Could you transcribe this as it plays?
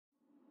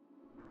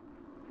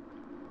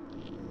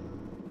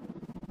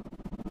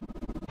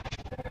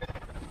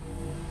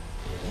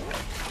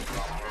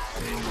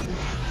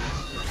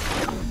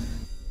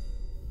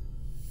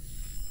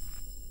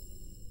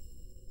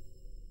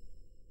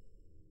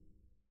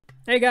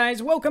Hey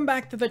guys, welcome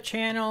back to the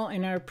channel,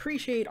 and I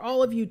appreciate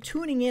all of you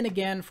tuning in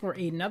again for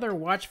another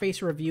watch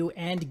face review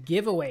and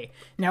giveaway.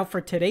 Now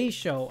for today's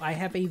show, I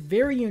have a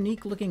very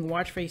unique looking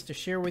watch face to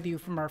share with you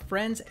from our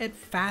friends at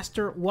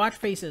Faster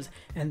Watchfaces,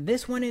 and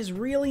this one is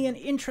really an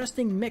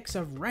interesting mix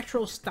of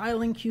retro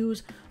styling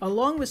cues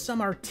along with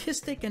some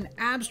artistic and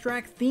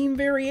abstract theme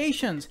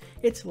variations.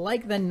 It's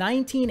like the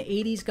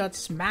 1980s got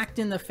smacked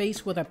in the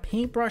face with a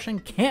paintbrush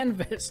and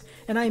canvas,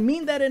 and I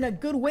mean that in a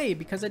good way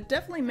because it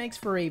definitely makes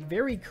for a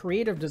very creative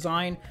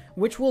design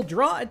which will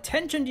draw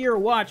attention to your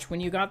watch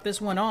when you got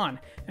this one on.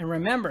 And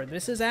remember,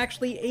 this is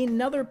actually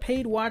another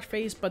paid watch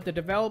face, but the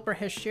developer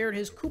has shared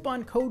his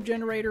coupon code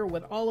generator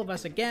with all of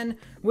us again,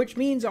 which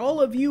means all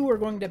of you are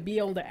going to be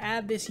able to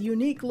add this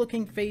unique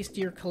looking face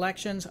to your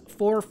collections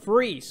for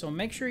free. So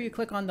make sure you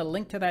click on the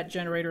link to that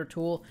generator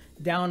tool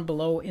down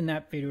below in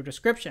that video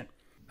description.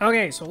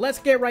 Okay, so let's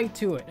get right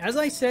to it. As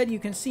I said, you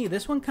can see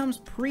this one comes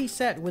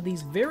preset with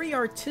these very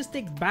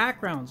artistic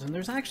backgrounds, and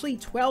there's actually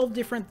 12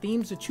 different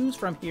themes to choose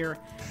from here,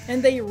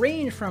 and they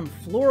range from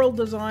floral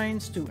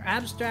designs to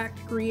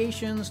abstract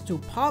creations to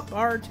pop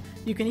art.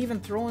 You can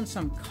even throw in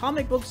some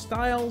comic book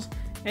styles,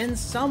 and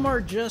some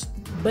are just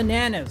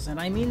bananas, and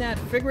I mean that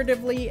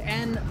figuratively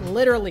and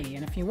literally.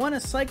 And if you want to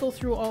cycle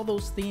through all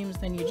those themes,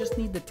 then you just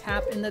need to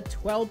tap in the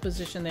 12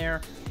 position there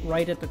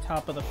right at the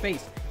top of the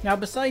face. Now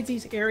besides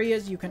these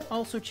areas, you can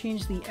also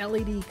change the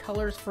LED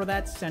colors for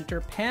that center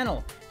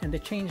panel, and to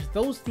change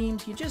those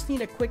themes you just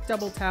need a quick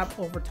double tap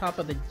over top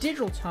of the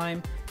digital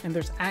time, and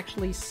there's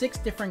actually 6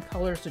 different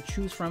colors to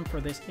choose from for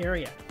this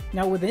area.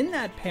 Now within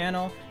that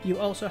panel you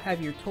also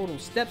have your total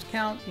steps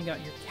count, you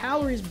got your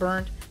calories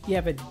burnt, you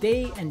have a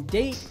day and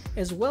date,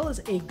 as well as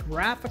a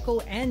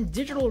graphical and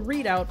digital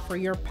readout for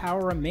your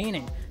power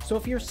remaining. So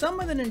if you're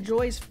someone that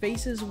enjoys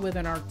faces with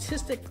an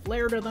artistic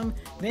flair to them,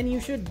 then you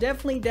should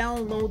definitely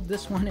download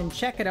this one and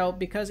check it out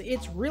because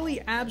it's really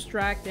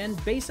abstract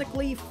and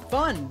basically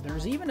fun.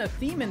 There's even a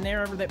theme in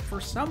there that for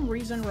some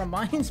reason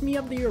reminds me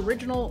of the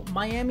original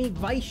Miami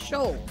Vice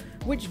show,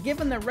 which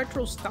given the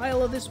retro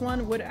style of this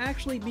one would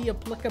actually be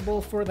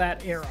applicable for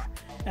that era.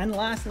 And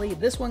lastly,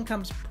 this one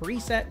comes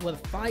preset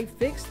with 5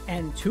 fixed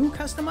and 2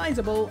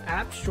 customizable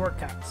app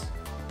shortcuts.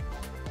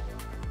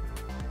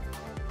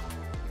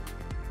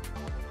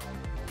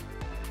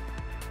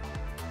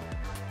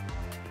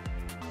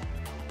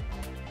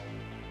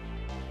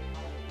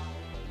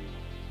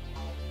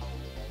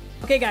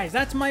 Okay guys,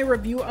 that's my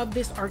review of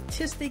this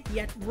artistic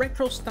yet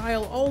retro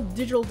style all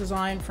digital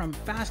design from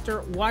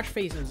Faster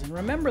Watchfaces. And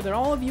remember that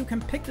all of you can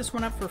pick this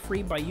one up for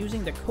free by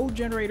using the code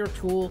generator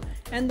tool,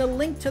 and the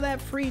link to that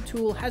free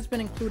tool has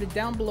been included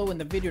down below in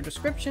the video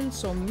description,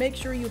 so make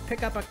sure you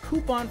pick up a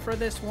coupon for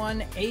this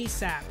one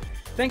ASAP.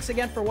 Thanks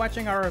again for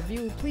watching our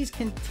review. Please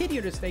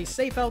continue to stay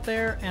safe out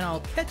there, and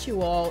I'll catch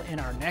you all in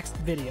our next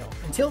video.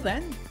 Until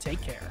then, take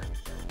care.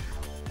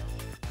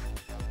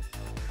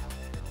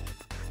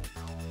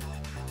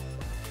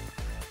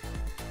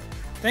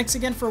 Thanks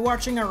again for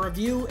watching our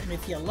review, and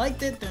if you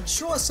liked it, then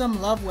show us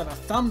some love with a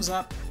thumbs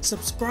up,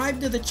 subscribe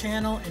to the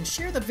channel, and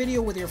share the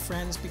video with your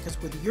friends because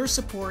with your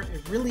support,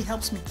 it really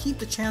helps me keep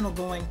the channel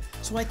going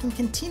so I can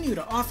continue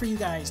to offer you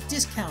guys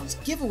discounts,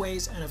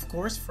 giveaways, and of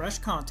course, fresh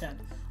content.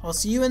 I'll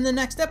see you in the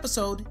next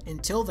episode.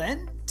 Until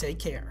then, take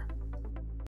care.